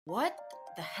What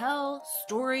the hell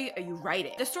story are you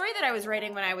writing? The story that I was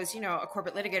writing when I was, a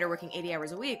corporate litigator working 80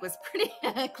 hours a week was pretty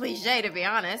cliche, to be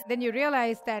honest. Then you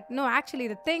realize that no, actually,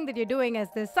 the thing that you're doing as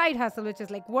this side hustle, which is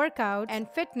like workout and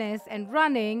fitness and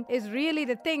running, is really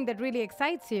the thing that really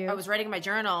excites you. I was writing my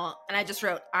journal and I just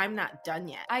wrote, I'm not done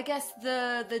yet. I guess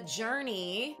the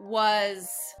journey was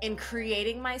in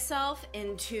creating myself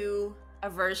into a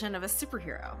version of a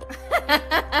superhero.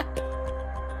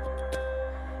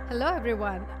 Hello,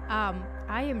 everyone.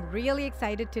 I am really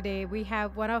excited today. We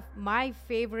have one of my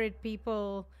favorite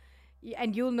people,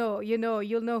 and you'll know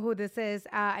who this is.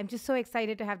 I'm just so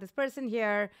excited to have this person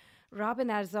here, Robin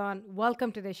Arzon.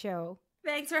 Welcome to the show.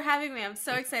 Thanks for having me. I'm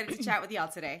so excited to chat with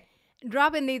y'all today.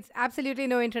 Robin needs absolutely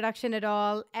no introduction at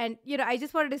all. And, I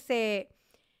just wanted to say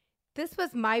this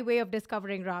was my way of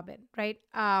discovering Robin, right?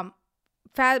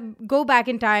 Go back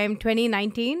in time,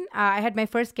 2019. I had my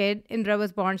first kid. Indra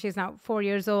was born. She's now 4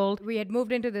 years old. We had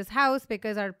moved into this house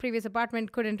because our previous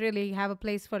apartment couldn't really have a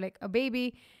place for like a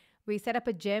baby. We set up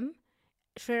a gym.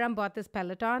 Shriram bought this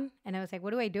Peloton, and I was like,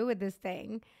 what do I do with this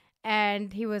thing?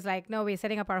 And he was like, no, we're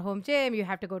setting up our home gym. You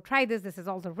have to go try this. This is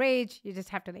all the rage. You just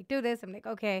have to like do this. I'm like,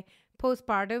 okay.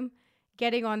 Postpartum,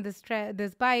 getting on this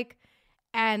bike.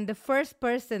 And the first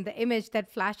person, the image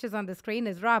that flashes on the screen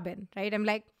is Robin, right? I'm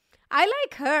like, I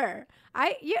like her.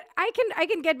 I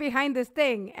can get behind this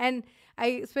thing. And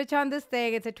I switch on this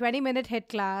thing. It's a 20-minute HIIT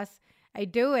class. I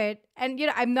do it. And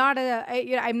I'm not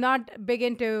big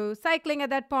into cycling at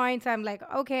that point. So I'm like,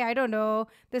 okay, I don't know.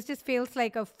 This just feels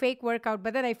like a fake workout.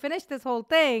 But then I finish this whole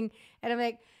thing and I'm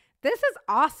like, this is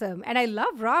awesome. And I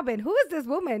love Robin. Who is this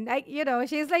woman? I could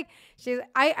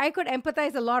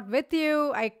empathize a lot with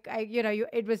you.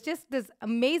 It was just this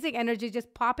amazing energy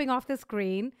just popping off the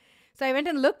screen. So I went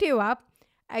and looked you up.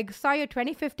 I saw your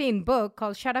 2015 book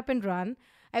called Shut Up and Run.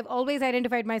 I've always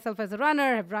identified myself as a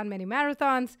runner. I've run many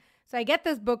marathons. So I get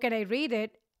this book and I read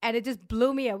it and it just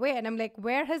blew me away. And I'm like,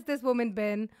 where has this woman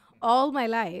been all my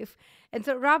life? And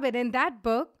so Robin, in that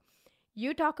book,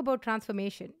 you talk about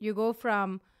transformation. You go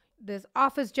from this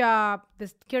office job,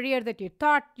 this career that you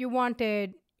thought you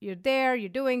wanted, you're there, you're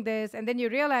doing this, and then you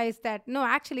realize that, no,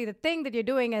 actually the thing that you're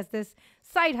doing as this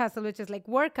side hustle, which is like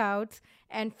workouts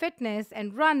and fitness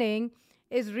and running,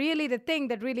 is really the thing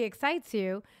that really excites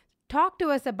you. Talk to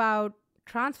us about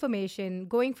transformation,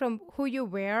 going from who you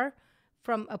were,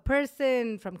 from a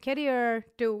person, from career,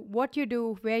 to what you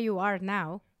do, where you are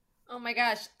now. Oh my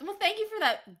gosh. Well, thank you for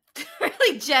that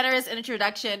really generous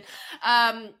introduction.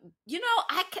 I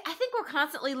think we're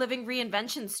constantly living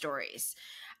reinvention stories.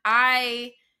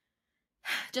 I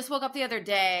just woke up the other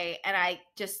day and I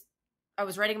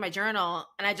was writing my journal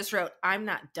and I just wrote, I'm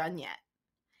not done yet.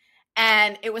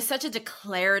 And it was such a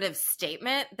declarative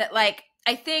statement that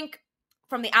I think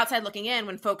from the outside looking in,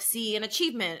 when folks see an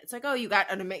achievement, it's like, oh, you have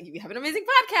an amazing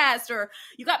podcast, or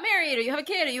you got married, or you have a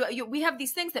kid, or we have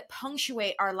these things that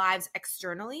punctuate our lives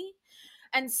externally.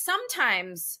 And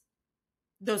sometimes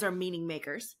those are meaning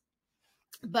makers.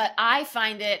 But I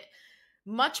find it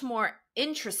much more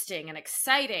interesting and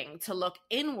exciting to look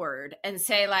inward and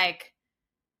say,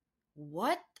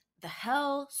 what the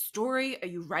hell story are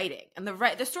you writing? And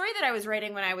the story that I was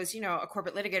writing when I was, a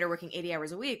corporate litigator working 80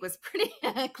 hours a week was pretty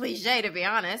cliche, to be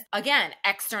honest. Again,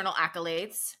 external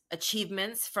accolades,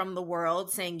 achievements from the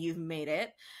world saying you've made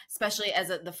it, especially as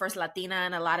the first Latina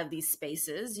in a lot of these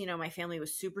spaces. My family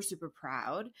was super, super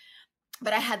proud.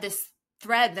 But I had this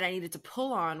thread that I needed to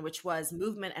pull on, which was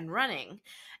movement and running.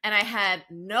 And I had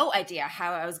no idea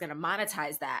how I was going to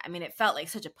monetize that. I mean, it felt like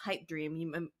such a pipe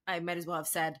dream. I might as well have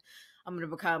said, I'm going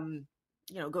to become,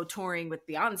 go touring with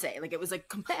Beyonce. It was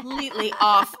completely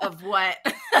off of what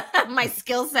my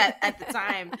skill set at the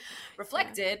time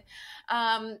reflected.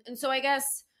 And so I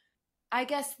guess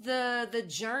the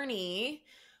journey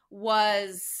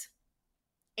was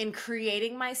in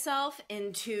creating myself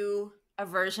into a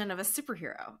version of a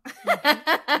superhero.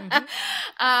 Mm-hmm.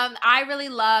 I really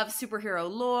love superhero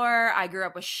lore. I grew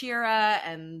up with She-Ra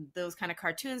and those kind of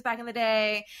cartoons back in the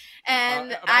day. And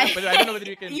but I don't know whether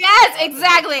you can. Yes,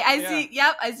 exactly.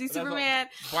 I see Superman.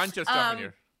 Bunch of stuff in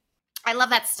here. I love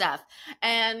that stuff.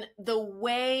 And the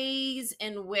ways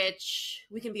in which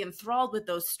we can be enthralled with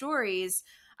those stories,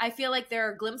 I feel like there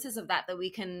are glimpses of that we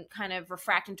can kind of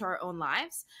refract into our own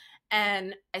lives.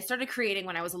 And I started creating,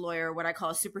 when I was a lawyer, what I call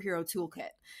a superhero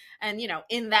toolkit. And,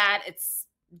 in that it's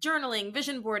journaling,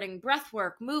 vision boarding, breath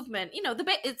work, movement,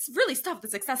 it's really stuff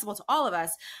that's accessible to all of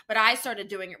us. But I started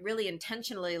doing it really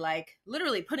intentionally,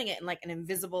 literally putting it in an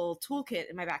invisible toolkit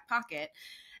in my back pocket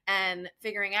and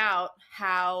figuring out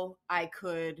how I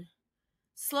could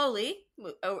slowly,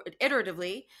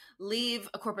 iteratively leave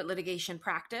a corporate litigation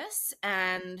practice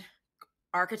and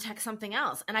architect something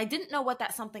else. And I didn't know what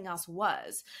that something else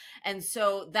was. And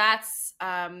so that's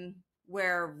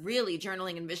where really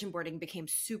journaling and vision boarding became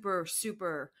super,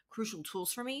 super crucial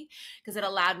tools for me, because it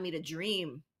allowed me to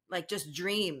dream, like just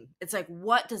dream. It's like,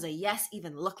 what does a yes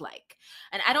even look like?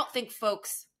 And I don't think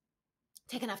folks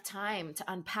take enough time to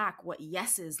unpack what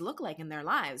yeses look like in their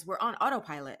lives. We're on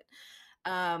autopilot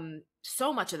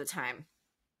so much of the time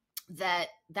that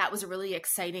was a really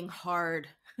exciting, hard,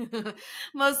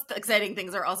 most exciting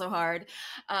things are also hard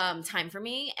time for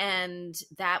me. And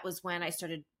that was when I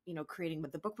started, creating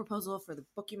with the book proposal for the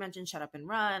book you mentioned, Shut Up and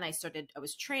Run. I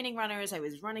was training runners. I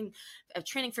was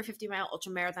training for 50-mile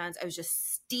ultra marathons. I was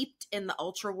just steeped in the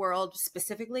ultra world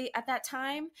specifically at that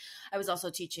time. I was also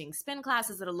teaching spin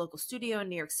classes at a local studio in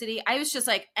New York City. I was just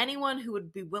like, anyone who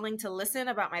would be willing to listen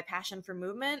about my passion for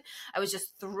movement, I was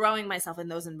just throwing myself in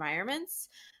those environments.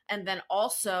 And then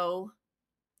also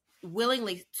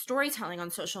willingly storytelling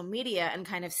on social media and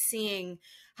kind of seeing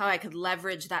how I could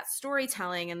leverage that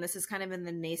storytelling. And this is kind of in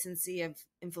the nascency of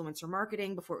influencer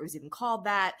marketing before it was even called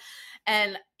that.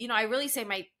 And, I really say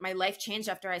my life changed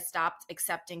after I stopped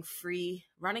accepting free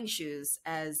running shoes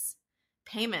as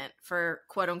payment for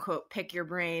quote unquote, pick your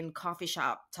brain coffee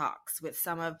shop talks with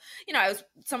some of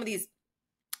these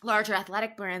larger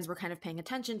athletic brands were kind of paying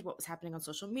attention to what was happening on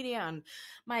social media, on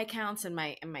my accounts and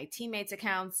my teammates'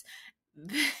 accounts.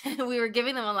 We were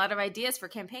giving them a lot of ideas for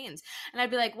campaigns. And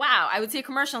I'd be like, wow, I would see a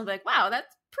commercial and be like, wow,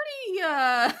 that's pretty,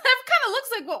 that kind of looks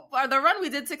like the run we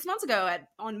did 6 months ago at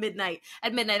midnight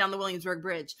on the Williamsburg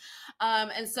Bridge.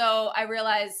 And so I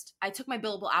realized I took my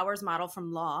billable hours model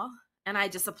from law and I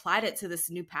just applied it to this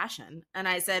new passion. And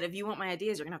I said, if you want my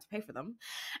ideas, you're gonna have to pay for them.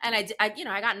 And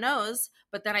I got no's,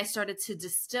 but then I started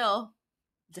to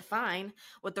define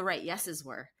what the right yeses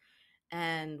were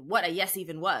and what a yes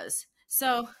even was.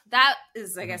 So that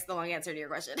is, I guess, the long answer to your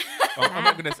question. Oh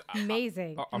my goodness.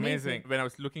 Amazing. Amazing. When I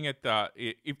was looking at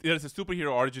if there's a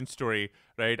superhero origin story,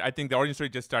 right? I think the origin story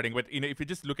is just starting. But, if you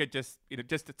just look at just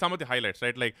some of the highlights,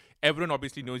 right? Like everyone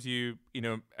obviously knows you,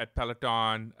 at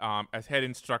Peloton as head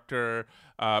instructor.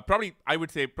 I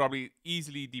would say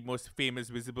easily the most famous,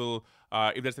 visible.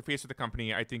 If there's a face of the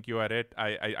company, I think you are it.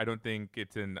 I don't think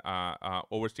it's an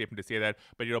overstatement to say that.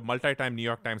 But you're a multi-time New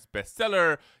York Times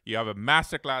bestseller. You have a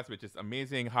masterclass, which is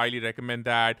amazing. Highly recommend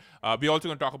that. We're also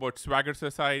going to talk about Swagger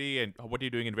Society and what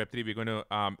you're doing in Web3. We're going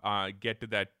to get to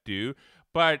that too.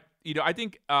 But I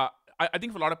think for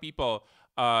a lot of people,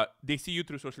 they see you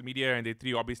through social media and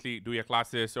they obviously do your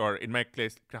classes, or in my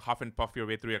case, huff and puff your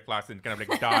way through your class and kind of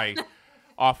like die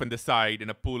off on the side in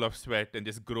a pool of sweat and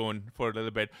just groan for a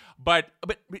little bit. But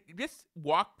just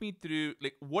walk me through,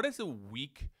 like, what does a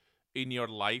week in your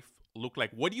life look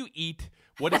like? What do you eat?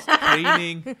 What does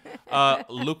training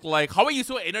look like? How are you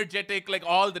so energetic, like,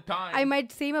 all the time? I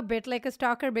might seem a bit like a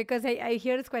stalker because I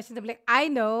hear his questions. I'm like, I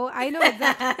know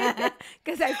exactly,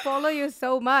 because I follow you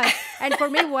so much. And for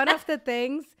me, one of the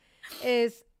things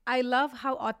is I love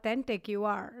how authentic you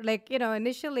are. Like,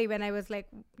 initially when I was like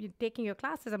taking your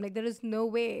classes, I'm like, there is no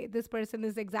way this person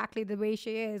is exactly the way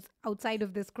she is outside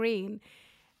of the screen.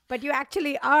 But you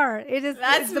actually are.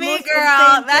 That's me,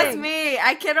 girl. That's me.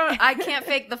 I can't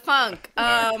fake the funk.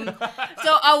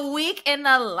 So a week in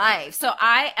the life. So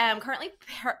I am currently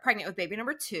pregnant with baby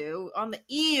number 2, on the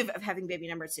eve of having baby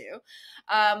number 2.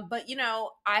 But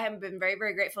I have been very,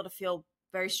 very grateful to feel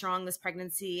very strong this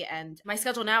pregnancy, and my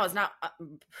schedule now is not.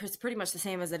 It's pretty much the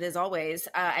same as it is always.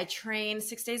 I train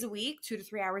 6 days a week, 2 to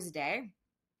 3 hours a day.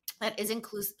 That is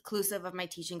inclusive of my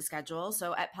teaching schedule.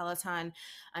 So at Peloton,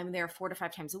 I'm there 4 to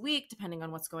 5 times a week, depending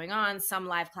on what's going on. Some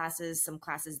live classes, some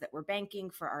classes that we're banking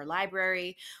for our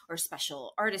library, or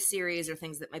special artist series, or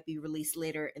things that might be released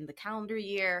later in the calendar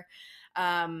year.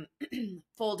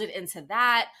 Folded into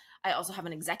that, I also have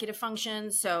an executive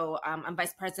function. So I'm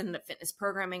vice president of fitness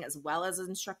programming as well as an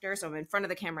instructor. So I'm in front of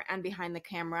the camera and behind the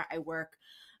camera. I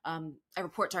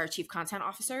report to our chief content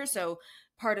officer. So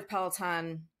part of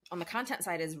Peloton on the content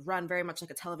side is run very much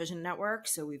like a television network.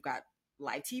 So we've got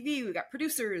live TV, we've got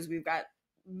producers, we've got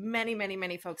many, many,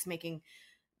 many folks making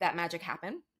that magic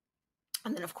happen.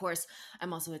 And then, of course,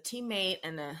 I'm also a teammate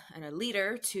and a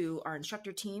leader to our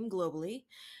instructor team globally.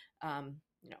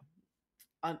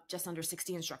 Just under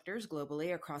 60 instructors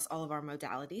globally across all of our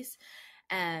modalities,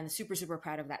 and super, super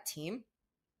proud of that team.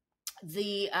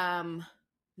 The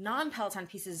non-Peloton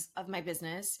pieces of my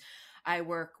business, I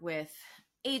work with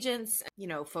agents,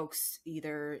 folks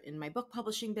either in my book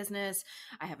publishing business.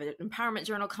 I have an empowerment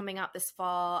journal coming out this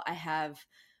fall. I have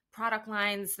product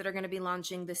lines that are going to be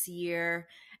launching this year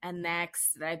and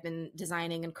next that I've been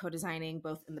designing and co-designing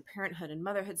both in the parenthood and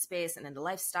motherhood space and in the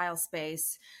lifestyle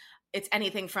space. it's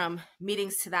anything from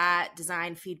meetings to that,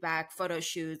 design, feedback, photo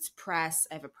shoots, press.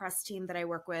 I have a press team that I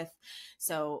work with.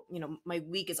 So, my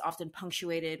week is often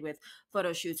punctuated with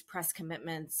photo shoots, press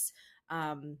commitments,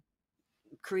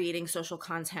 creating social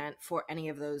content for any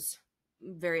of those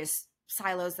various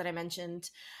silos that I mentioned.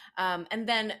 And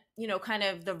then, kind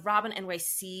of the Robin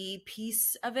NYC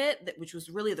piece of it, which was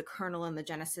really the kernel and the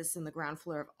genesis and the ground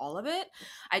floor of all of it,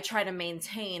 I try to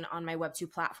maintain on my Web2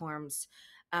 platforms.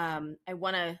 I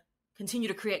want to continue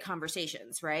to create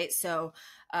conversations, right? So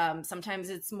sometimes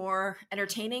it's more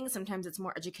entertaining, sometimes it's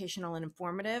more educational and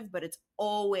informative, but it's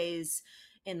always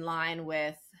in line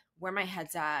with where my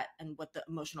head's at and what the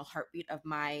emotional heartbeat of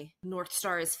my North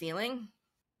Star is feeling.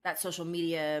 That social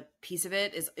media piece of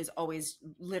it is always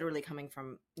literally coming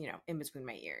from, in between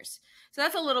my ears. So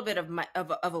that's a little bit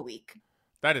of a week.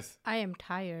 I am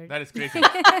tired. That is crazy.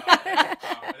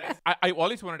 I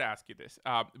always wanted to ask you this,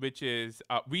 which is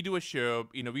we do a show,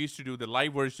 we used to do the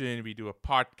live version, we do a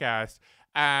podcast,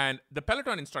 and the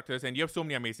Peloton instructors, and you have so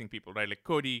many amazing people, right? Like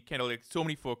Cody, Kendall, like so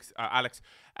many folks, Alex,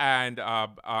 and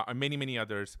many, many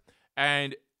others.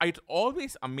 And it's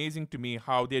always amazing to me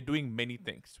how they're doing many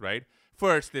things, right?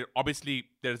 First,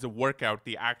 there's a workout,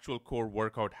 the actual core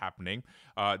workout happening.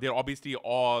 They're obviously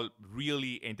all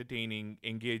really entertaining,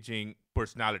 engaging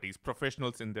personalities,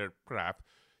 professionals in their craft.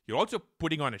 You're also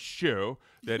putting on a show.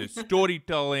 There is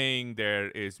storytelling, there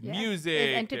is music.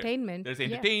 There's entertainment. There's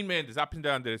entertainment, there's ups and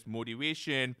downs, there's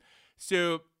motivation.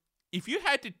 So if you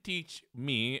had to teach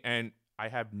me, and I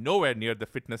have nowhere near the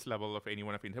fitness level of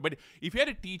anyone of you, but if you had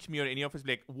to teach me or any of us,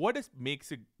 like, what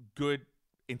makes a good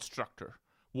instructor?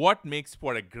 What makes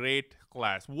for a great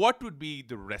class? What would be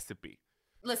the recipe?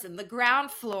 Listen, the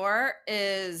ground floor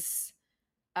is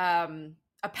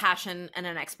a passion and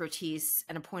an expertise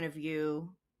and a point of view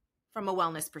from a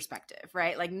wellness perspective,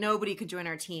 right? Like nobody could join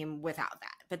our team without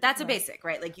that. But that's a basic,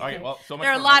 right? Like there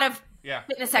are a lot of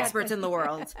fitness experts in the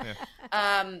world.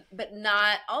 But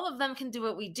not all of them can do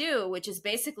what we do, which is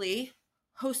basically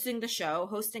hosting the show,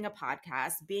 hosting a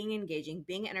podcast, being engaging,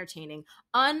 being entertaining,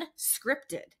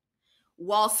 unscripted,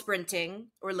 while sprinting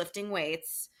or lifting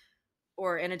weights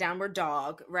or in a downward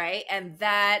dog, right? And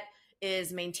that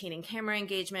is maintaining camera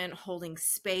engagement, holding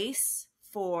space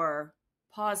for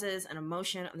pauses and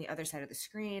emotion on the other side of the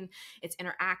screen. It's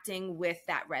interacting with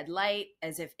that red light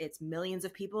as if it's millions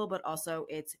of people, but also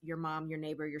it's your mom, your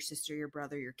neighbor, your sister, your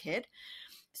brother, your kid.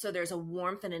 So there's a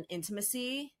warmth and an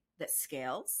intimacy that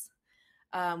scales,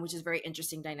 which is a very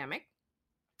interesting dynamic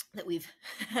that we've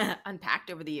unpacked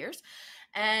over the years.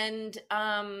 And,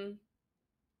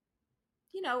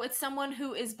 it's someone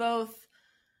who is both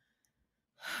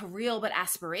real but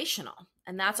aspirational.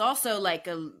 And that's also like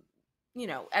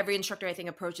every instructor I think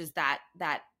approaches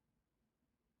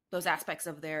those aspects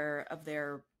of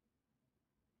their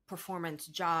performance,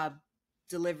 job,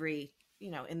 delivery,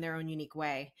 in their own unique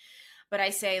way. But I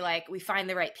say, like, we find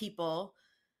the right people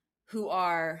who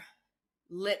are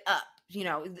lit up,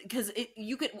 because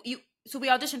so we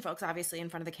audition folks, obviously, in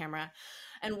front of the camera,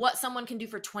 and what someone can do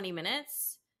for 20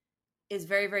 minutes is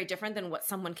very, very different than what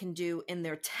someone can do in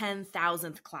their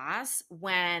 10,000th class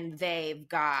when they've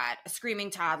got a screaming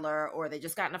toddler or they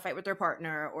just got in a fight with their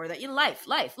partner or that,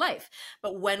 life.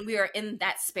 But when we are in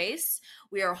that space,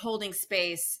 we are holding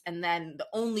space. And then the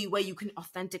only way you can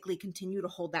authentically continue to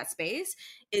hold that space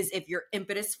is if your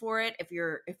impetus for it, if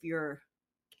your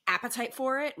appetite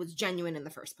for it was genuine in the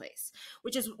first place,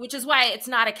 which is why it's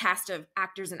not a cast of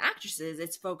actors and actresses.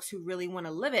 It's folks who really want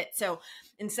to live it. So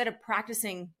instead of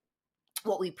practicing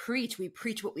what we preach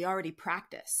what we already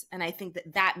practice. And I think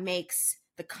that makes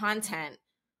the content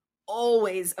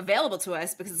always available to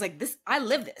us because it's like this, I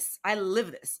live this.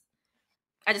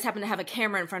 I just happen to have a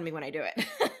camera in front of me when I do it.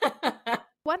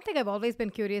 One thing I've always been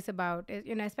curious about is,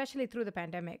 especially through the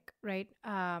pandemic, right?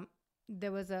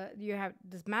 You have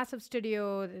this massive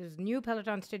studio, there's new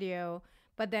Peloton studio,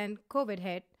 but then COVID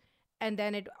hit and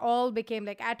then it all became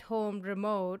like at home,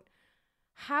 remote.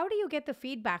 How do you get the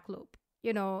feedback loop?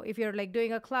 If you're like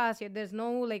doing a class, there's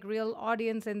no like real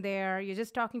audience in there. You're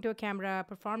just talking to a camera,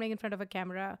 performing in front of a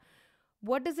camera.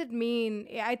 What does it mean?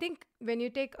 I think when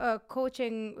you take a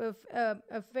coaching,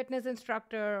 a fitness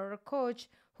instructor or a coach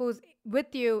who's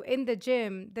with you in the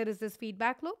gym, there is this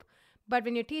feedback loop. But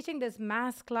when you're teaching this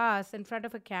mass class in front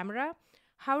of a camera,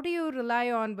 how do you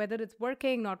rely on whether it's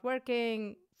working, not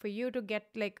working, for you to get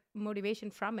like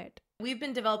motivation from it? We've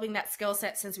been developing that skill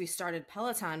set since we started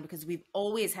Peloton because we've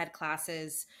always had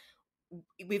classes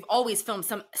we've always filmed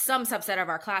some subset of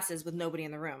our classes with nobody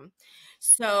in the room.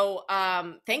 So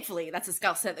thankfully, that's a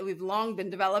skill set that we've long been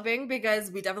developing because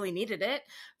we definitely needed it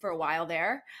for a while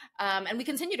there. And we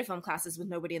continue to film classes with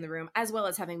nobody in the room, as well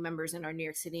as having members in our New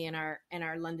York City and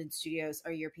our London studios,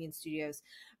 our European studios.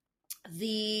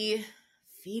 The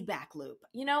feedback loop,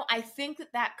 I think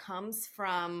that comes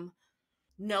from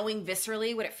knowing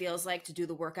viscerally what it feels like to do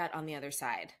the workout on the other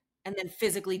side, and then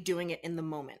physically doing it in the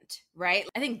moment, right?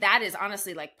 I think that is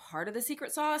honestly like part of the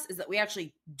secret sauce, is that we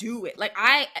actually do it. Like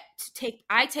I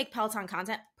take Peloton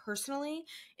content personally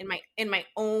in my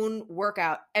own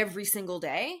workout every single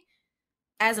day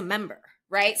as a member,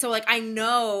 right? So like I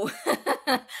know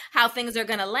how things are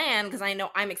going to land because I know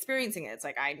I'm experiencing it. It's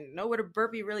like I know what a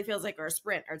burpee really feels like, or a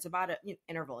sprint, or it's about an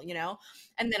interval,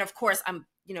 And then of course I'm,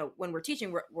 when we're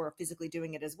teaching, we're physically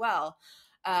doing it as well.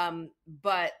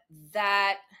 But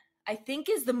that, I think,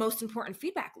 is the most important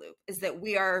feedback loop, is that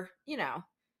we are,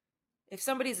 if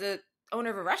somebody's a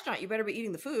owner of a restaurant, you better be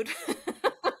eating the food.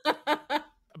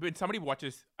 When somebody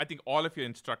watches, I think all of your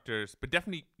instructors, but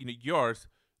definitely, yours,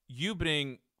 you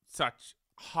bring such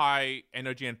high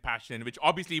energy and passion, which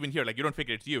obviously even here, like you don't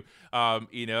figure it's you,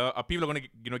 people are going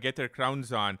to, get their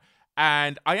crowns on.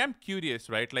 And I am curious,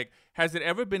 right? Like, has there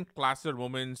ever been class or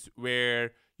moments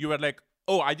where you were like,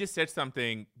 oh, I just said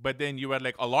something, but then you were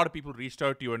like, a lot of people reached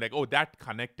out to you and like, oh, that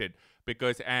connected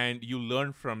and you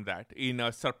learned from that in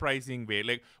a surprising way.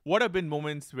 Like, what have been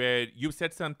moments where you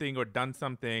said something or done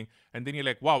something and then you're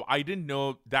like, wow, I didn't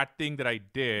know that thing that I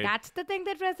did. That's the thing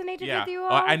that resonated with you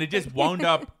all? And it just wound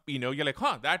up, you're like,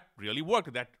 huh, that really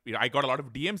worked. That, I got a lot of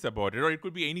DMs about it, or it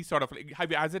could be any sort of, like,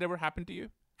 has it ever happened to you?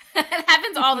 It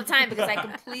happens all the time because I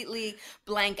completely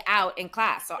blank out in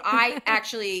class. So I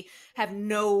actually have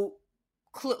no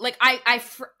clue. Like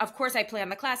of course I plan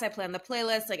the class, I plan the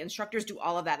playlist, like instructors do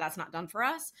all of that. That's not done for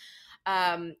us.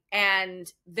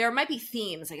 And there might be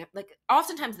themes, like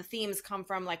oftentimes the themes come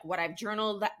from like what I've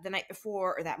journaled the night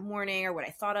before or that morning, or what I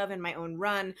thought of in my own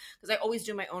run. Cause I always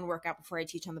do my own workout before I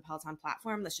teach on the Peloton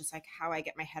platform. That's just like how I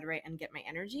get my head right and get my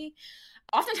energy.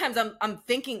 Oftentimes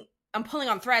I'm pulling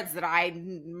on threads that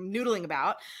I'm noodling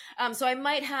about. So I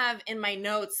might have in my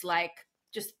notes, like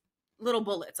just little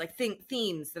bullets, like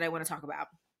themes that I want to talk about.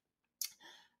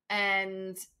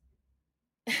 And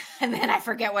then I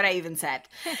forget what I even said.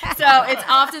 So it's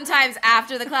oftentimes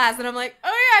after the class that I'm like, oh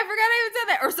yeah, I forgot I even said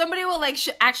that. Or somebody will like,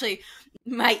 actually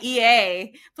my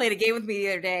EA played a game with me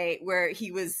the other day where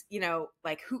he was,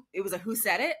 like who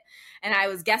said it? And I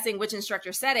was guessing which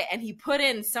instructor said it. And he put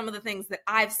in some of the things that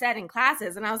I've said in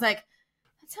classes. And I was like,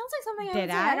 that sounds like something I would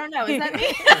say. I don't know. Is that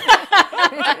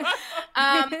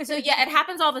me? So yeah, it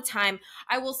happens all the time.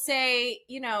 I will say,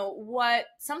 what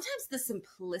sometimes the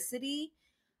simplicity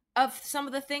of some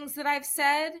of the things that I've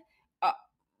said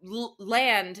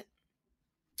land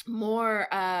more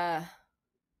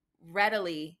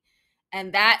readily.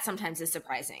 And that sometimes is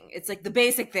surprising. It's like the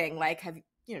basic thing, like,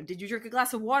 did you drink a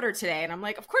glass of water today? And I'm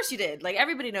like, of course you did. Like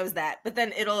everybody knows that. But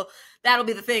then that'll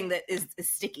be the thing that is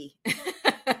sticky.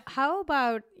 How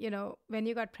about, when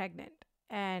you got pregnant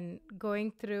and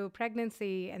going through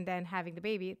pregnancy and then having the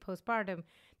baby postpartum,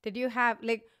 did you have,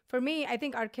 like, for me, I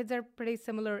think our kids are pretty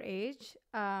similar age.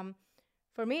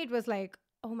 For me, it was like,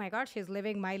 oh my God, she's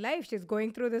living my life. She's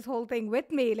going through this whole thing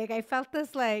with me. Like, I felt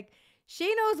this, like,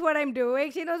 she knows what I'm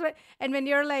doing. She knows what, and when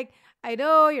you're like, I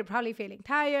know you're probably feeling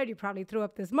tired. You probably threw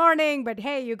up this morning, but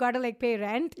hey, you got to like pay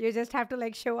rent. You just have to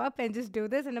like show up and just do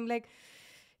this. And I'm like,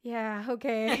 yeah,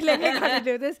 okay, like I got to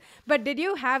do this. But did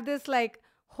you have this like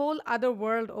whole other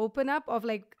world open up of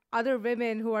like other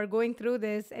women who are going through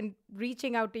this and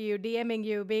reaching out to you, DMing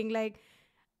you, being like,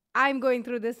 I'm going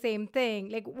through the same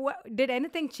thing? Like, did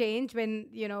anything change when,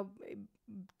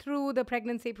 through the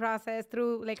pregnancy process,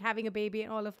 through like having a baby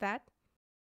and all of that?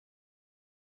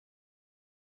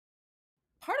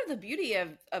 Part of the beauty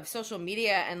of social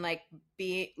media and like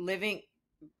being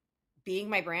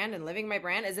my brand and living my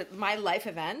brand is that my life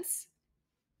events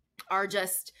are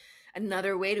just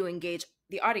another way to engage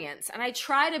the audience. And I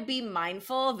try to be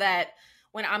mindful that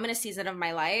when I'm in a season of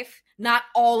my life, not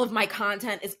all of my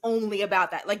content is only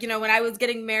about that. Like, when I was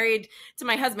getting married to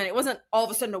my husband, it wasn't all of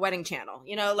a sudden a wedding channel,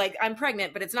 like I'm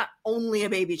pregnant, but it's not only a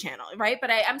baby channel, right? But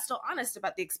I'm still honest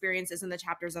about the experiences and the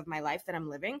chapters of my life that I'm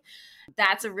living.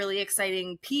 That's a really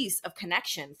exciting piece of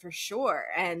connection for sure.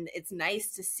 And it's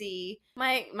nice to see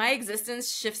my existence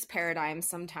shifts paradigms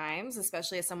sometimes,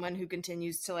 especially as someone who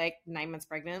continues to like 9 months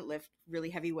pregnant, lift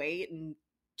really heavy weight and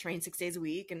train 6 days a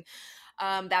week. And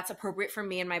that's appropriate for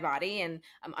me and my body, and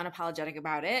I'm unapologetic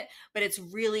about it. But it's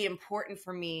really important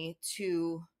for me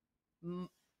to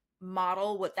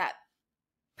model what that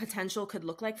potential could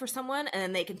look like for someone, and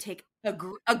then they can take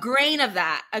a grain of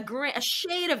that, a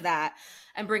shade of that,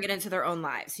 and bring it into their own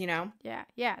lives, you know?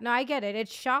 Yeah. No, I get it. It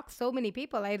shocks so many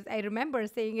people. I remember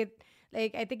seeing it,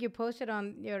 like, I think you posted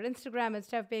on your Instagram and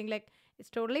stuff, being like, it's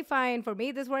totally fine. For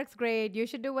me, this works great. You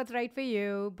should do what's right for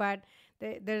you. But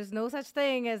there's no such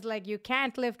thing as like, you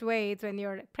can't lift weights when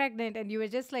you're pregnant. And you were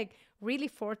just like really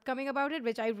forthcoming about it,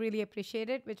 which I really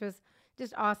appreciated, which was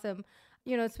just awesome.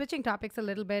 Switching topics a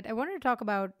little bit, I wanted to talk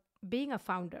about being a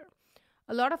founder.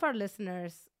 A lot of our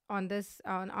listeners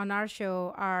on our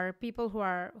show are people who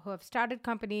have started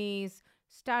companies,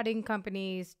 starting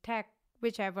companies, tech,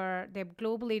 whichever. They're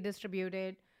globally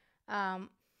distributed. Um,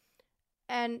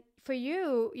 and for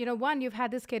you, one, you've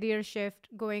had this career shift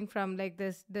going from like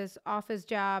this office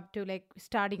job to like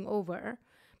starting over.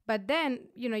 But then,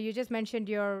 you just mentioned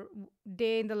your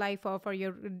day in the life of, or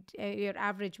your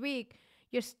average week.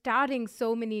 You're starting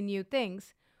so many new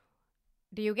things.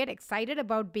 Do you get excited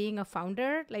about being a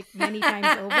founder like many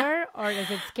times over, or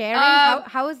is it scary?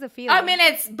 How is the feeling? I mean,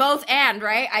 it's both and,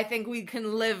 right? I think we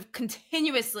can live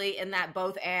continuously in that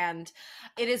both and.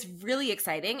 It is really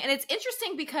exciting. And it's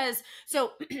interesting because,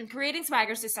 so creating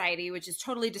Swagger Society, which is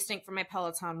totally distinct from my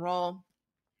Peloton role,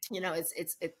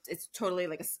 it's totally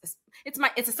like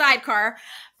it's a sidecar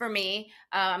for me.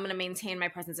 I'm going to maintain my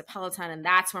presence at Peloton, and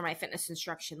that's where my fitness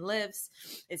instruction lives.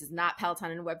 This is not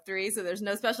Peloton in Web3, so there's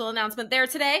no special announcement there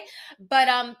today. But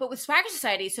with Swagger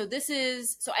Society, so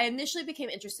I initially became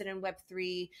interested in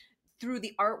Web3 through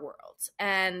the art world,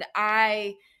 and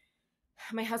my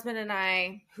husband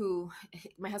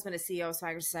is CEO of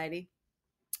Swagger Society,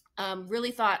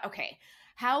 really thought, okay,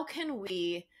 how can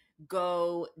we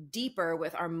go deeper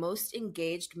with our most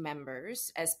engaged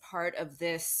members as part of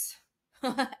this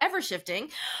ever-shifting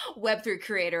Web3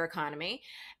 creator economy?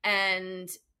 And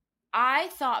I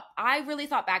really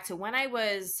thought back to when I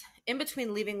was in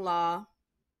between leaving law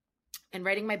and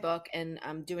writing my book and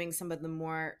doing some of the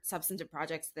more substantive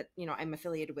projects that, I'm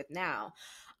affiliated with now.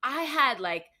 I had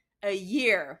like a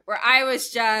year where I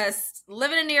was just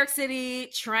living in New York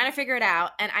City, trying to figure it out.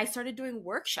 And I started doing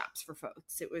workshops for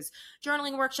folks. It was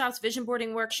journaling workshops, vision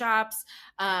boarding workshops.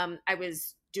 I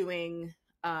was doing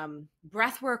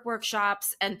breathwork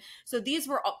workshops. And so these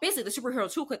were basically the superhero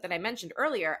toolkit that I mentioned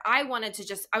earlier. I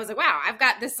was like, wow, I've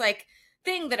got this like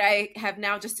thing that I have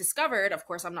now just discovered. Of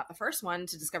course, I'm not the first one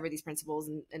to discover these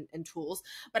principles and tools,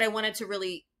 but I wanted to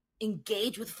really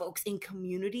engage with folks in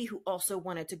community who also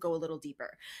wanted to go a little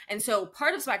deeper. And so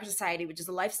part of Swagger Society, which is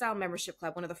a lifestyle membership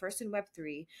club, one of the first in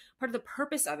Web3, part of the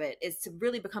purpose of it is to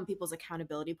really become people's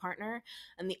accountability partner.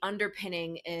 And the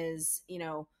underpinning is,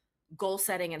 goal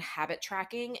setting and habit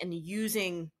tracking, and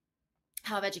using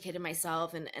how I've educated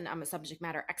myself, and I'm a subject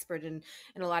matter expert in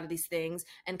a lot of these things,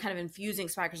 and kind of infusing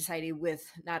Swagger Society with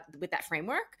that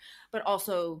framework, but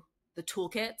also the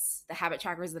toolkits, the habit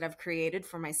trackers that I've created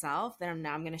for myself that I'm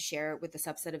going to share with the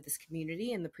subset of this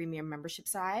community and the premium membership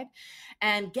side,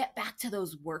 and get back to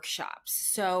those workshops.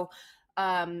 So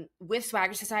with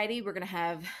Swagger Society, we're going to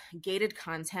have gated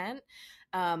content,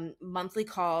 monthly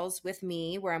calls with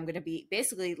me, where I'm going to be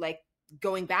basically like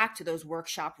going back to those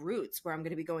workshop roots, where I'm going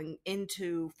to be going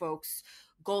into folks'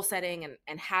 goal setting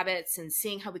and habits, and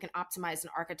seeing how we can optimize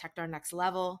and architect our next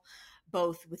level,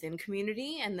 both within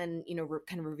community and then,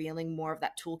 kind of revealing more of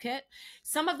that toolkit.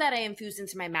 Some of that I infused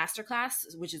into my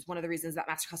masterclass, which is one of the reasons that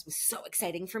masterclass was so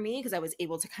exciting for me, because I was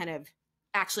able to kind of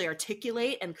actually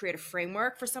articulate and create a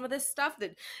framework for some of this stuff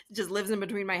that just lives in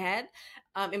between my head,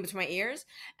 in between my ears.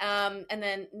 And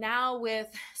then now with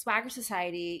Swagger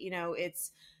Society,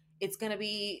 it's going to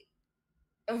be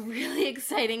a really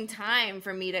exciting time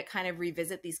for me to kind of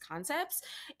revisit these concepts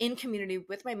in community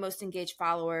with my most engaged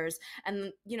followers.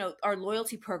 And, our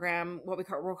loyalty program,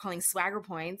 we're calling Swagger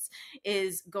Points,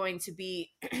 is going to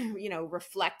be,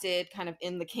 reflected kind of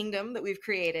in the kingdom that we've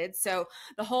created. So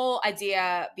the whole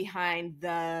idea behind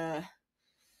the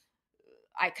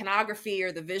iconography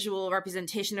or the visual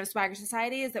representation of Swagger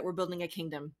Society is that we're building a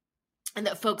kingdom, and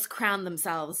that folks crown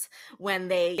themselves when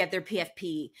they get their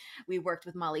PFP. We worked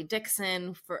with Molly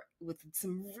Dixon with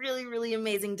some really, really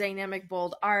amazing dynamic,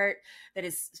 bold art that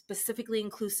is specifically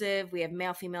inclusive. We have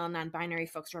male, female, and non-binary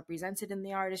folks represented in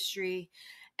the artistry.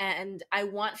 And I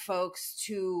want folks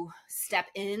to step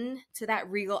in to that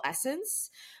regal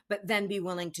essence, but then be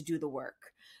willing to do the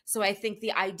work. So I think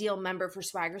the ideal member for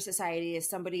Swagger Society is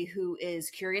somebody who is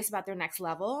curious about their next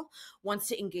level, wants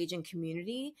to engage in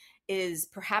community, is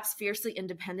perhaps fiercely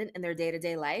independent in their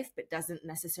day-to-day life, but doesn't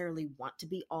necessarily want to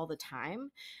be all the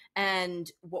time.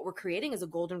 And what we're creating is a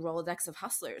golden Rolodex of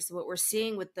hustlers. So what we're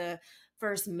seeing with the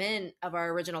first mint of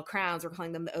our original crowns, we're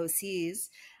calling them the OCs,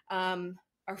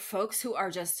 are folks who are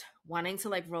just wanting to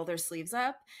like roll their sleeves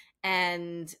up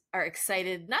and are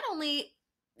excited. Not only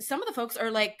some of the folks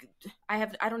are like, I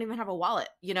don't even have a wallet,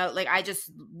 you know, like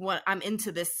I'm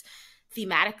into this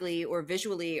thematically or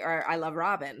visually, or I love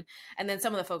Robin. And then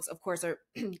some of the folks, of course, are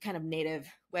kind of native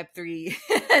Web3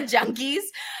 junkies.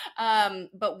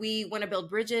 But we want to build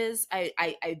bridges.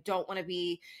 I don't want to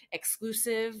be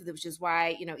exclusive, which is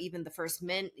why, you know, even the first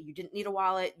mint, you didn't need a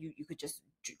wallet. You could just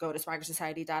go to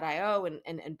swaggersociety.io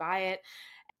and buy it.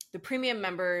 The premium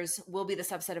members will be the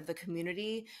subset of the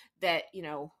community that, you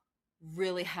know,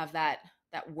 really have that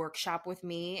workshop with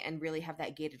me and really have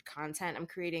that gated content. I'm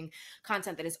creating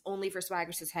content that is only for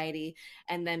Swagger Society.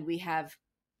 And then we have,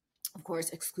 of course,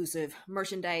 exclusive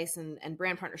merchandise and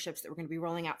brand partnerships that we're going to be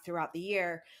rolling out throughout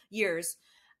the years.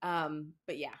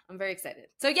 But yeah, I'm very excited.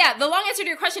 So yeah, the long answer to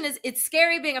your question is it's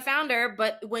scary being a founder,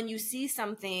 but when you see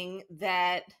something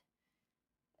that,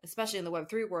 especially in the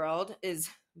Web3 world, is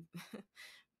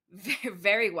very,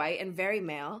 very white and very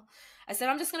male, I said,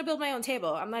 I'm just going to build my own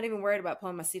table. I'm not even worried about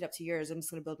pulling my seat up to yours. I'm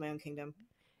just going to build my own kingdom.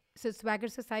 So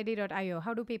swaggersociety.io,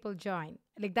 how do people join?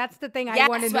 Like, that's the thing I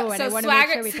want to know, and I want to make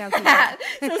sure we tell people.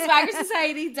 So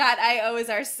swaggersociety.io is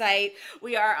our site.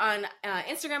 We are on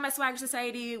Instagram at Swagger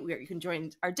Society. You can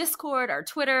join our Discord, our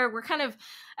Twitter. We're kind of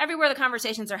everywhere the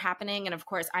conversations are happening. And of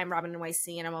course, I'm Robin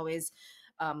NYC, and I'm always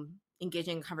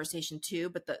engaging in conversation too.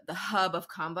 But the hub of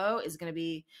Combo is going to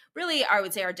be really, I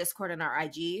would say, our Discord and our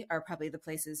IG are probably the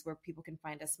places where people can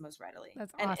find us most readily.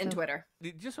 That's awesome. And Twitter.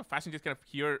 It's just so fascinating just kind of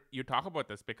hear you talk about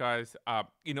this because,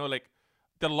 you know, like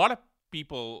there are a lot of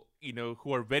people, you know,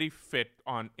 who are very fit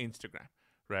on Instagram,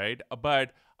 right?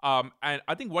 But, and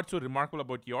I think what's so remarkable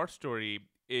about your story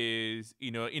is,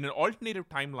 you know, in an alternative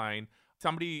timeline,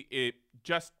 somebody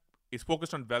just is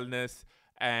focused on wellness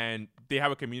and they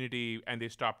have a community and they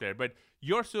stop there. But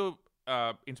you're so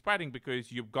inspiring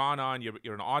because you've gone on,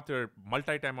 you're an author,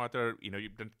 multi-time author, you know,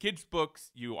 you've done kids books,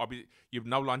 you're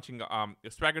now launching a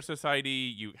Swagger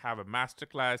Society, you have a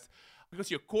masterclass,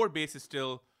 because your core base is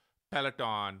still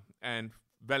Peloton and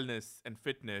wellness and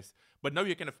fitness, but now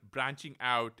you're kind of branching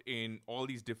out in all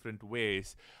these different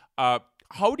ways.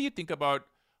 How do you think about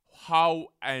how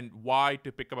and why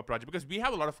to pick up a project? Because we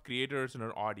have a lot of creators in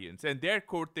our audience and their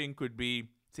core thing could be,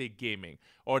 say, gaming,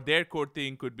 or their core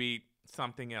thing could be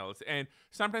something else. And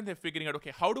sometimes they're figuring out,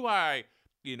 okay, how do I,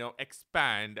 you know,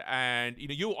 expand? And, you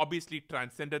know, you obviously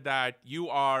transcended that.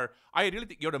 I really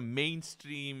think you're a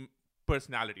mainstream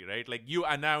personality, right? Like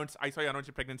I saw you announce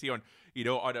your pregnancy on, you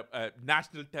know, on a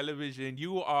national television.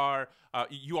 You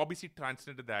obviously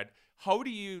transcended that. How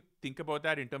do you think about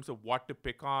that in terms of what to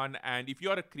pick on? And if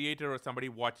you're a creator or somebody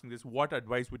watching this, what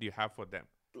advice would you have for them?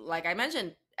 Like I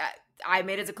mentioned, I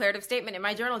made a declarative statement in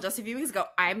my journal just a few weeks ago.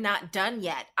 I'm not done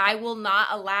yet. I will not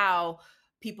allow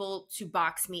people to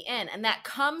box me in. And that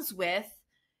comes with,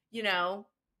 you know,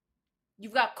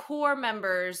 you've got core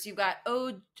members, you've got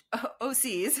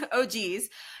OGs,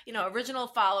 you know, original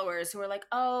followers who are like,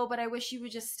 oh, but I wish you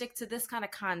would just stick to this kind of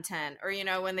content. Or, you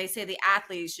know, when they say the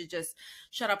athletes should just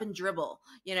shut up and dribble,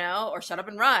 you know, or shut up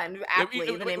and run.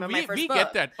 Aptly, the name of my first book. We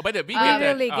get that. By the way, we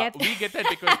get that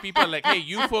because people are like, hey,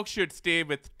 you folks should stay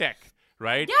with tech,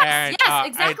 right? Yes,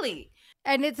 exactly.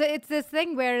 And it's this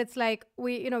thing where it's like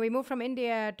we moved from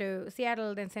India to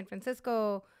Seattle, then San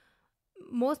Francisco.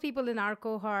 Most people in our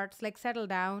cohorts like settle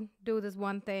down, do this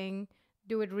one thing,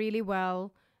 do it really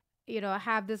well, you know,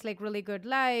 have this like really good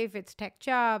life. It's tech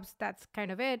jobs. That's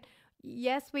kind of it.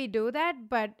 Yes, we do that,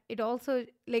 but it also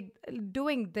like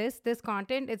doing this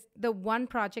content, it's the one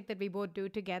project that we both do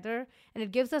together. And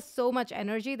it gives us so much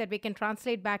energy that we can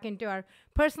translate back into our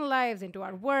personal lives, into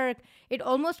our work. It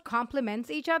almost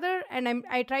complements each other. And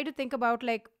I try to think about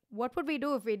like, what would we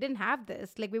do if we didn't have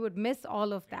this? Like we would miss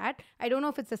all of that. I don't know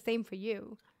if it's the same for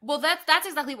you. Well, that's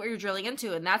exactly what you're drilling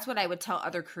into. And that's what I would tell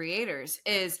other creators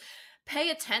is pay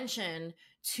attention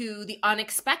to the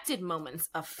unexpected moments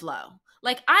of flow.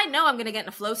 Like I know I'm going to get in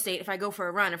a flow state if I go for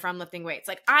a run, if I'm lifting weights.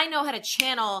 Like I know how to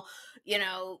channel, you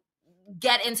know,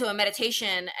 get into a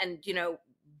meditation and, you know,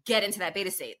 get into that beta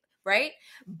state. Right.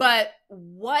 But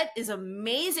what is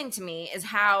amazing to me is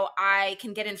how I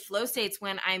can get in flow states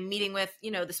when I'm meeting with, you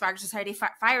know, the Swagger Society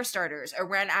fire starters, or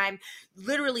when I'm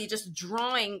literally just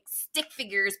drawing stick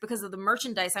figures because of the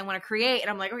merchandise I want to create. And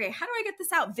I'm like, okay, how do I get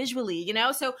this out visually? You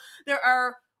know, so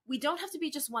we don't have to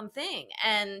be just one thing.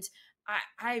 And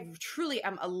I truly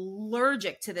am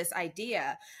allergic to this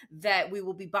idea that we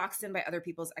will be boxed in by other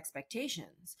people's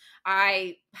expectations.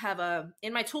 I have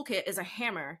in my toolkit is a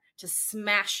hammer to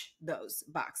smash those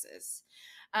boxes.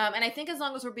 And I think as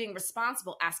long as we're being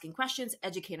responsible, asking questions,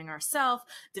 educating ourselves,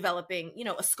 developing,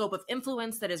 a scope of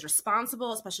influence that is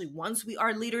responsible, especially once we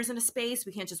are leaders in a space,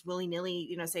 we can't just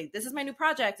willy-nilly, say, this is my new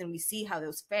project, and we see how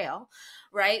those fail,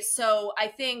 right? So I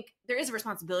think there is a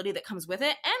responsibility that comes with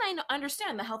it. And I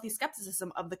understand the healthy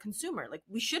skepticism of the consumer. Like,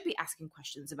 we should be asking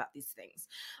questions about these things.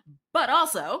 But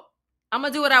also, I'm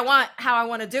going to do what I want, how I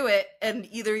want to do it. And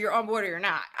either you're on board or you're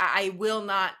not. I will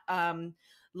not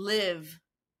live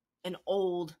an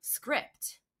old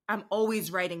script. I'm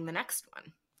always writing the next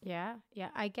one. Yeah,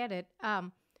 I get it.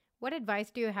 What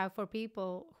advice do you have for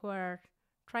people who are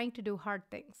trying to do hard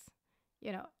things?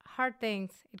 Hard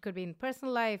things, it could be in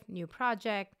personal life, new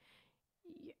project,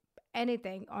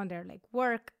 anything on their like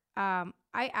work. I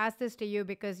ask this to you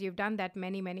because you've done that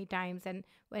many, many times. And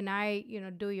when I,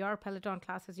 do your Peloton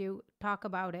classes, you talk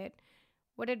about it.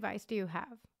 What advice do you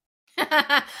have?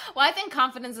 Well, I think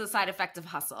confidence is a side effect of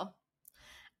hustle.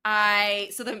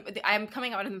 I'm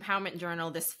coming out with an empowerment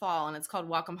journal this fall, and it's called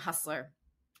Welcome Hustler.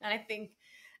 And I think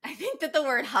that the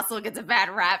word hustle gets a bad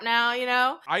rap now,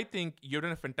 I think you're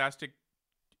doing a fantastic,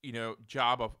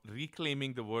 job of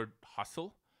reclaiming the word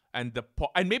hustle and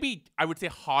and maybe I would say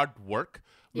hard work,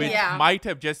 which might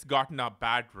have just gotten a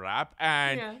bad rap,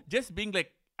 and just being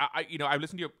like, I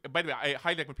listened to your. By the way, I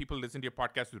highly recommend people listen to your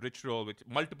podcast with Rich Roll, which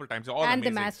multiple times, all and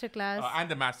amazing. The masterclass, and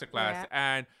the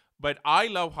masterclass, but I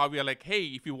love how we are like, hey,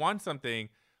 if you want something,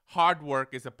 hard work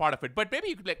is a part of it. But maybe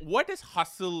you could be like, what does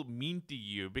hustle mean to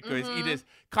you? Because it has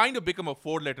kind of become a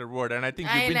 4-letter word, and I think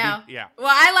you've been. Well,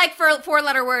 I like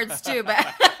 4-letter words too, but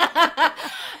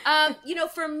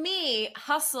for me,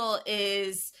 hustle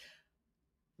is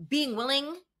being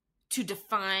willing to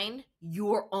define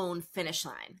your own finish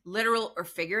line, literal or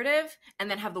figurative,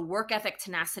 and then have the work ethic,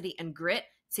 tenacity, and grit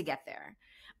to get there.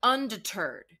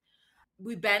 Undeterred.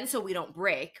 We bend so we don't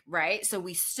break, right? So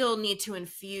we still need to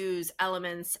infuse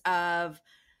elements of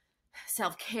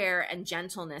self-care and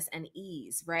gentleness and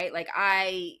ease, right? Like,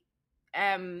 I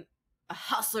am a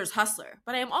hustler's hustler,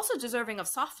 but I am also deserving of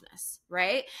softness,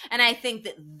 right? And I think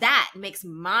that makes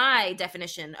my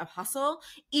definition of hustle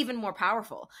even more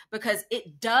powerful, because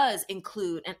it does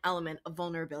include an element of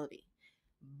vulnerability.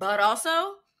 But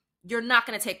also, you're not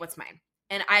going to take what's mine.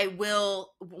 And I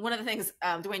will, one of the things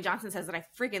Dwayne Johnson says that I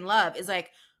freaking love is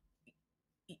like,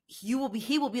 he will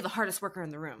be the hardest worker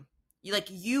in the room.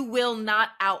 You will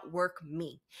not outwork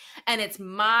me. And it's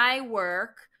my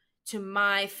work to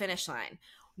my finish line.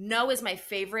 No is my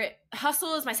favorite.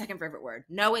 Hustle is my second favorite word.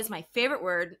 No is my favorite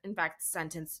word. In fact,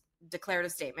 sentence,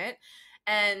 declarative statement.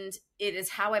 And it is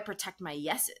how I protect my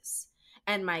yeses.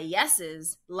 And my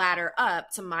yeses ladder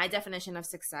up to my definition of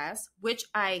success, which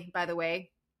by the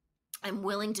way, I'm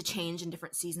willing to change in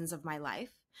different seasons of my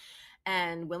life,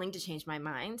 and willing to change my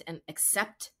mind and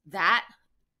accept that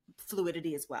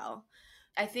fluidity as well.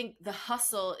 I think the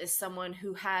hustle is someone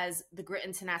who has the grit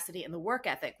and tenacity and the work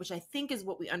ethic, which I think is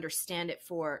what we understand it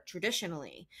for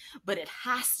traditionally, but it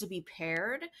has to be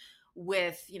paired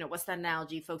with, what's that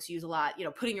analogy folks use a lot,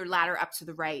 putting your ladder up to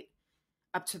the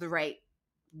right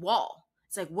wall.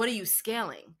 It's like, what are you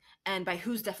scaling? And by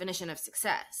whose definition of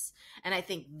success? And I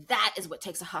think that is what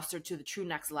takes a hustler to the true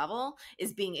next level,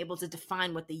 is being able to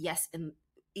define what the yes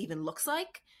even looks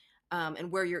like,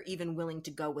 and where you're even willing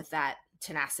to go with that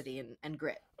tenacity and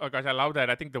grit. Oh gosh, I love that.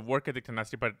 I think the work ethic,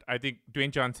 tenacity, but I think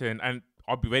Dwayne Johnson and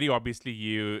very obviously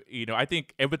you, I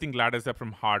think everything ladders up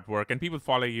from hard work, and people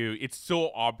follow you. It's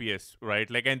so obvious, right?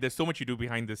 Like, and there's so much you do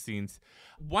behind the scenes.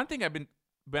 One thing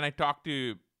when I talk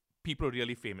to people who are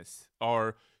really famous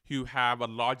or who have a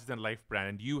larger than life brand,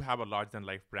 and you have a larger than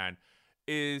life brand,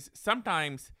 is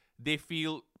sometimes they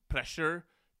feel pressure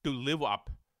to live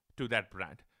up to that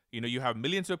brand. You have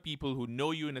millions of people who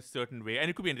know you in a certain way, and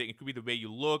it could be anything. It could be the way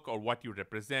you look or what you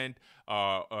represent.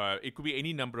 It could be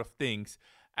any number of things.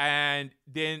 And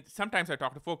then sometimes I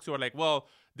talk to folks who are like, well,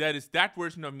 there is that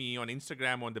version of me on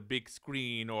Instagram on the big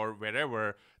screen or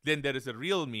wherever. Then there is a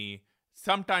real me.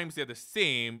 Sometimes they're the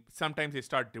same. Sometimes they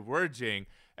start diverging,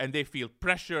 and they feel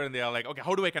pressure, and they are like, okay,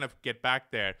 how do I kind of get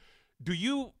back there? Do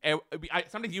you,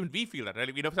 sometimes even we feel that,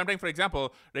 right? Sometimes, for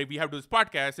example, right, we have this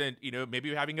podcast and, maybe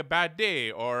we're having a bad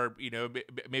day, or,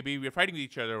 maybe we're fighting with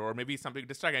each other, or maybe something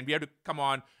distracting, and we have to come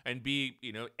on and be,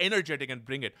 energetic and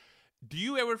bring it. Do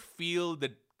you ever feel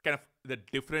the kind of the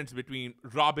difference between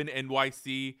Robin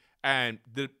NYC and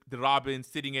the Robin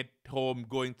sitting at home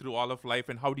going through all of life,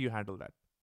 and how do you handle that?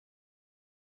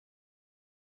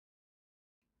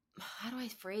 How do I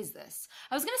phrase this?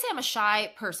 I was going to say I'm a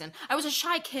shy person. I was a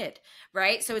shy kid,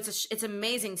 right? So it's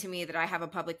amazing to me that I have a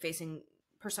public facing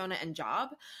persona and job.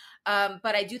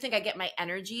 But I do think I get my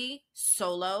energy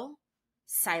solo,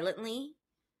 silently,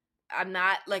 I'm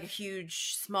not like a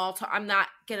huge small talk. I'm not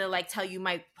gonna like tell you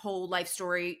my whole life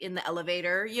story in the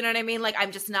elevator. You know what I mean? Like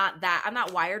I'm just not that. I'm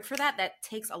not wired for that. That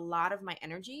takes a lot of my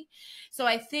energy. So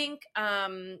I think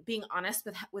being honest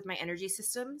with my energy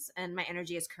systems and my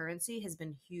energy as currency has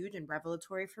been huge and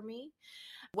revelatory for me.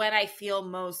 When I feel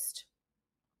most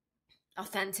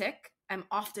authentic, I'm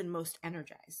often most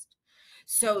energized.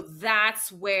 So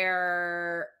that's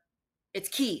where it's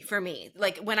key for me.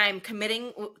 Like when I'm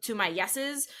committing to my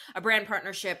yeses, a brand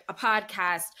partnership, a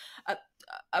podcast,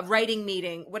 a writing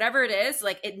meeting, whatever it is,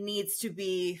 like it needs to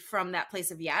be from that place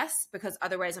of yes, because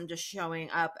otherwise I'm just showing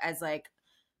up as like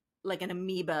an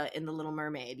amoeba in the Little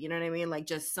Mermaid. You know what I mean? Like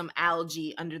just some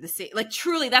algae under the sea. Like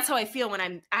truly, that's how I feel when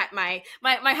I'm at my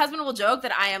husband will joke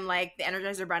that I am like the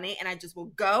Energizer Bunny and I just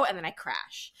will go and then I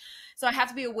crash. So I have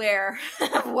to be aware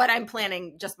of what I'm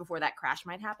planning just before that crash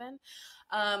might happen.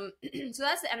 So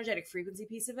that's the energetic frequency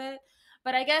piece of it.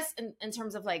 But I guess in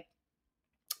terms of like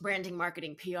branding,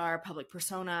 marketing, PR, public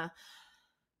persona,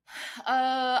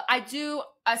 I do,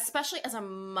 especially as a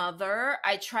mother,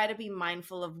 I try to be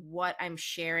mindful of what I'm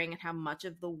sharing and how much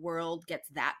of the world gets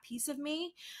that piece of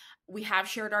me. We have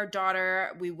shared our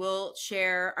daughter. We will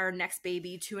share our next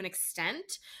baby to an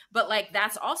extent. But like,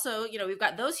 that's also, you know, we've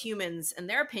got those humans and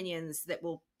their opinions that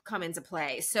will come into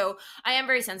play. So I am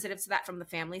very sensitive to that from the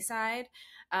family side.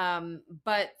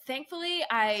 But thankfully,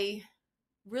 I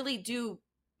really do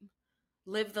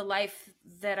live the life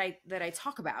that I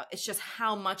talk about. It's just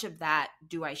how much of that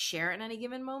do I share in any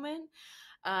given moment,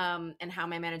 and how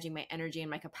am I managing my energy and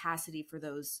my capacity for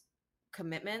those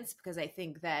commitments? Because I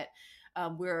think that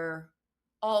we're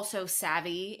all so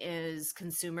savvy as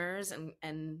consumers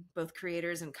and both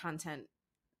creators and content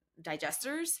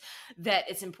digesters that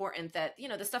it's important that, you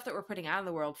know, the stuff that we're putting out in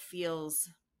the world feels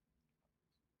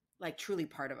like truly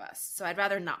part of us. So I'd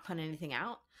rather not put anything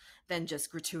out than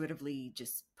just gratuitously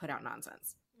just put out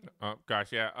nonsense.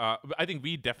 Gosh, yeah. I think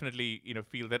we definitely, you know,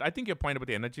 feel that. I think your point about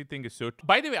the energy thing is so.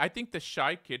 By the way, I think the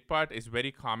shy kid part is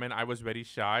very common. I was very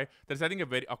shy. There's, I think,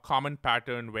 a common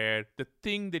pattern where the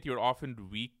thing that you're often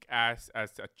weak as a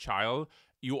child,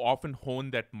 you often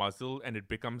hone that muscle and it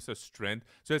becomes a strength.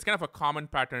 So it's kind of a common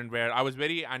pattern where I was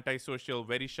very antisocial,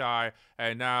 very shy,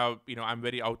 and now, you know, I'm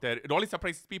very out there. It always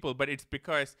surprises people, but it's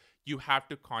because you have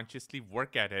to consciously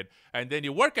work at it. And then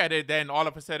you work at it, then all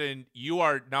of a sudden you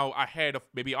are now ahead of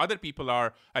maybe other people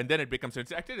are, and then it becomes,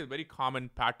 it's actually a very common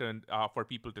pattern for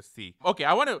people to see. Okay,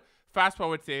 I want to fast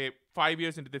forward, say 5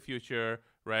 years into the future,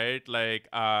 right? Like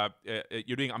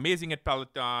you're doing amazing at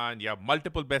Peloton. You have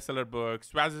multiple bestseller books.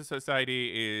 Swazzer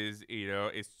Society is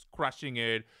crushing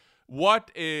it.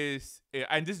 What is,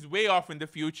 and this is way off in the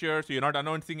future, so you're not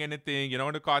announcing anything. You don't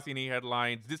want to cause any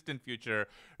headlines. Distant future,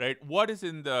 right? What is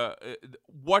in the,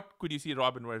 what could you see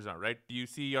Robin Verzon, right? Do you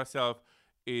see yourself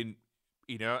in,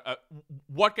 you know,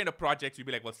 what kind of projects you'd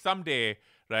be like, well, someday,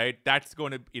 right? That's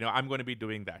going to, you know, I'm going to be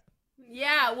doing that.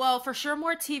 Yeah, well, for sure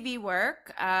more TV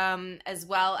work, as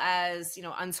well as, you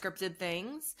know, unscripted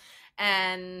things,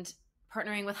 and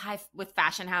partnering with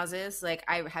fashion houses. Like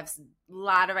I have a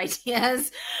lot of ideas,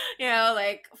 you know,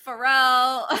 like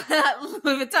Pharrell,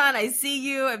 Louis Vuitton. I see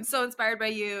you. I'm so inspired by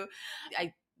you.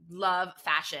 I love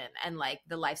fashion and like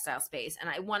the lifestyle space, and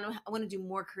I want to do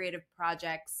more creative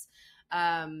projects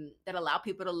that allow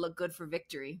people to look good for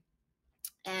victory.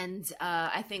 And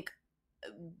I think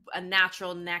a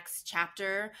natural next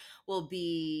chapter will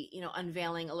be, you know,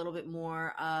 unveiling a little bit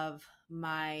more of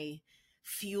my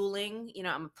fueling. You know,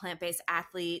 I'm a plant-based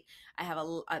athlete. I have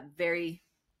a very,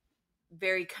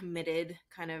 very committed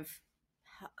kind of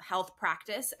health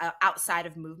practice outside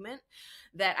of movement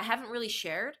that I haven't really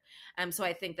shared. So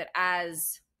I think that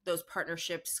as those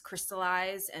partnerships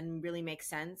crystallize and really make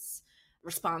sense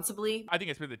responsibly, I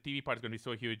think especially the TV part is going to be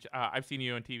so huge. I've seen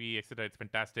you on TV, etc. It's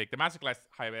fantastic. The masterclass,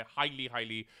 I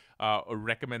highly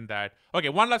recommend that. Okay,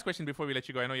 one last question before we let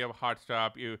you go. I know you have a hard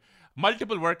stop. You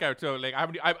multiple workouts. So like,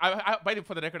 by the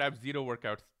for the record, I have 0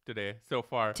 workouts today so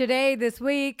far. Today, this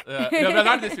week. No,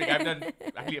 not this week. I've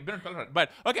been on Peloton.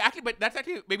 But okay, but that's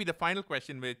actually maybe the final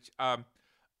question, which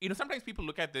you know, sometimes people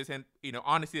look at this and, you know,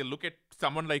 honestly, they look at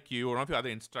someone like you or one of the other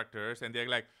instructors and they're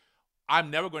like, I'm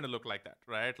never going to look like that,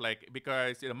 right? Like,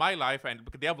 because, you know, my life, and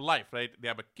because they have life, right? They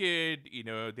have a kid, you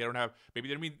know, they don't have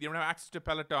access to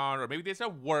Peloton, or maybe they just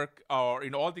have work, or, you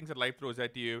know, all things that life throws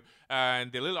at you,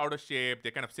 and they're a little out of shape.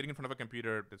 They're kind of sitting in front of a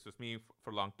computer. This was me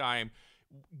for a long time.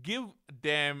 Give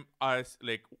them us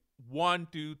like 1,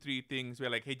 2, 3 things where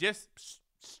like, hey, just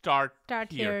start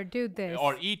here, do this,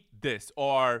 or eat this,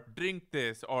 or drink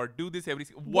this, or do this every.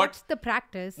 What's the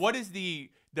practice? What is the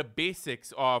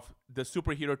basics of the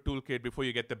superhero toolkit before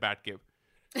you get the Batcave?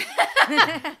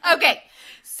 Okay.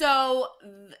 So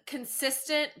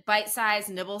consistent bite-sized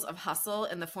nibbles of hustle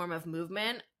in the form of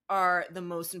movement are the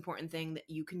most important thing that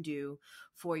you can do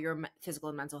for your physical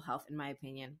and mental health, in my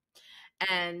opinion.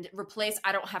 And replace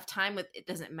I don't have time with it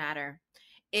doesn't matter.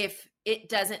 If it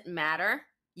doesn't matter,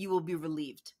 you will be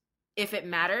relieved. If it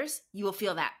matters, you will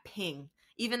feel that ping,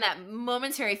 even that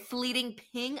momentary fleeting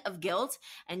ping of guilt.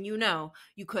 And you know,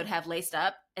 you could have laced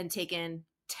up and taken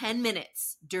 10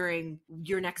 minutes during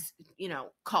your next,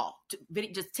 call.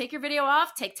 Just take your video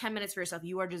off, take 10 minutes for yourself.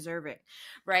 You are deserving,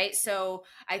 right? So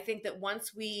I think that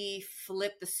once we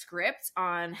flip the script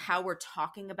on how we're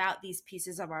talking about these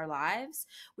pieces of our lives,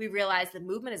 we realize that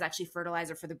movement is actually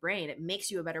fertilizer for the brain. It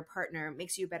makes you a better partner. It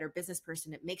makes you a better business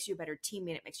person. It makes you a better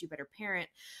teammate. It makes you a better parent.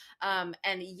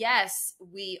 And yes,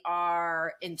 we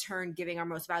are in turn giving our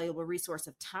most valuable resource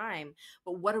of time,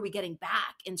 but what are we getting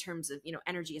back in terms of,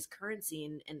 energy as currency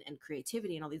and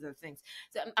creativity and all these other things.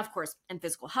 So, of course, and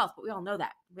physical health, but we all know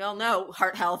that. We all know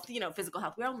heart health, physical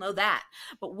health. We all know that.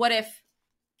 But what if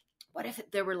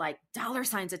there were like dollar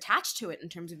signs attached to it in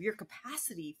terms of your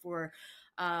capacity for,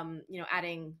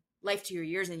 adding life to your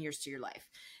years and years to your life?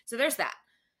 So there's that.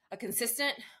 A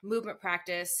consistent movement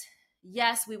practice.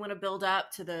 Yes, we want to build up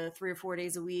to the 3 or 4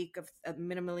 days a week of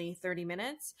minimally 30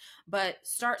 minutes, but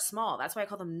start small. That's why I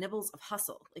call them nibbles of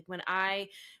hustle. Like when I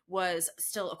was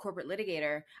still a corporate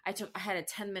litigator, I had a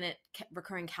 10-minute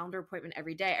recurring calendar appointment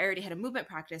every day. I already had a movement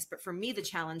practice, but for me, the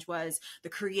challenge was the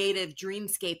creative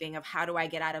dreamscaping of how do I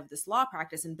get out of this law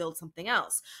practice and build something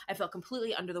else. I felt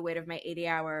completely under the weight of my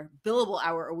 80-hour billable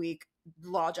hour a week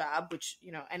law job, which,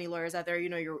 any lawyers out there,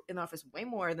 you're in the office way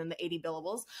more than the 80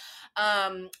 billables.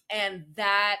 And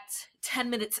that 10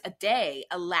 minutes a day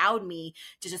allowed me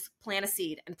to just plant a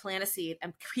seed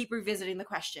and keep revisiting the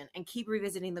question and keep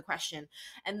revisiting the question.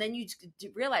 And then you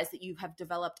realize that you have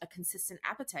developed a consistent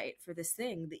appetite for this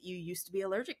thing that you used to be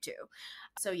allergic to.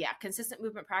 So yeah, consistent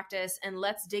movement practice. And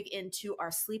let's dig into our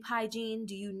sleep hygiene.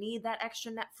 Do you need that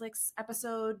extra Netflix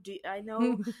episode? I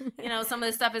know, some of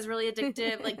this stuff is really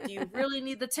addictive. Like, do you really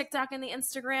need the TikTok and the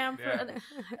Instagram?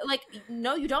 Like,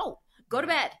 no, you don't. Go to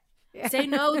bed. Yeah. Say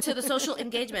no to the social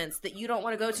engagements that you don't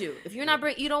want to go to. If you're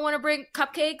not you don't want to bring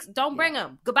cupcakes, don't bring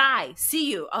them. Goodbye.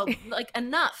 See you. Like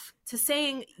enough to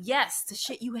saying yes to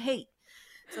shit you hate.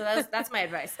 So that's my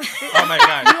advice. Oh my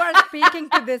God. You are speaking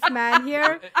to this man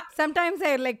here. Sometimes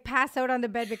I like pass out on the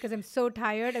bed because I'm so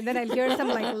tired, and then I hear some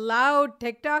like loud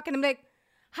TikTok, and I'm like,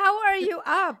 how are you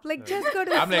up? Like, just go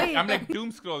to sleep. I'm like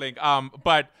doom scrolling.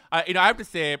 But I have to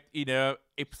say,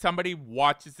 if somebody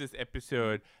watches this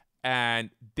episode and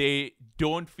they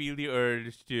don't feel the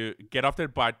urge to get off their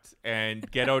butts and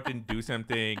get out and do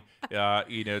something,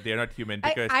 they're not human.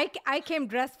 Because I came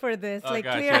dressed for this, gosh,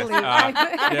 clearly. yes.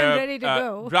 I'm ready to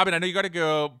go. Robin, I know you got to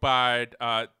go, but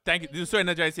thank you. This is so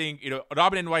energizing.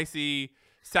 Robin NYC,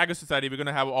 Saga Society, we're going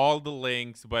to have all the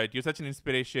links, but you're such an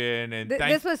inspiration. And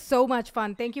this was so much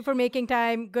fun. Thank you for making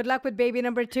time. Good luck with baby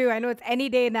number 2. I know it's any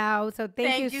day now, so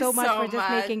thank you so much for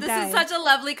just making time. This is such a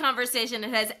lovely conversation.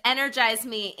 It has energized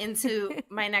me into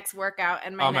my next workout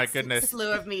and my next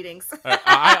slew of meetings.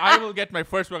 I will get my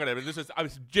first workout. This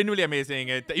was genuinely amazing.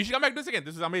 You should come back to this again.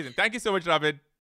 This is amazing. Thank you so much, Robin.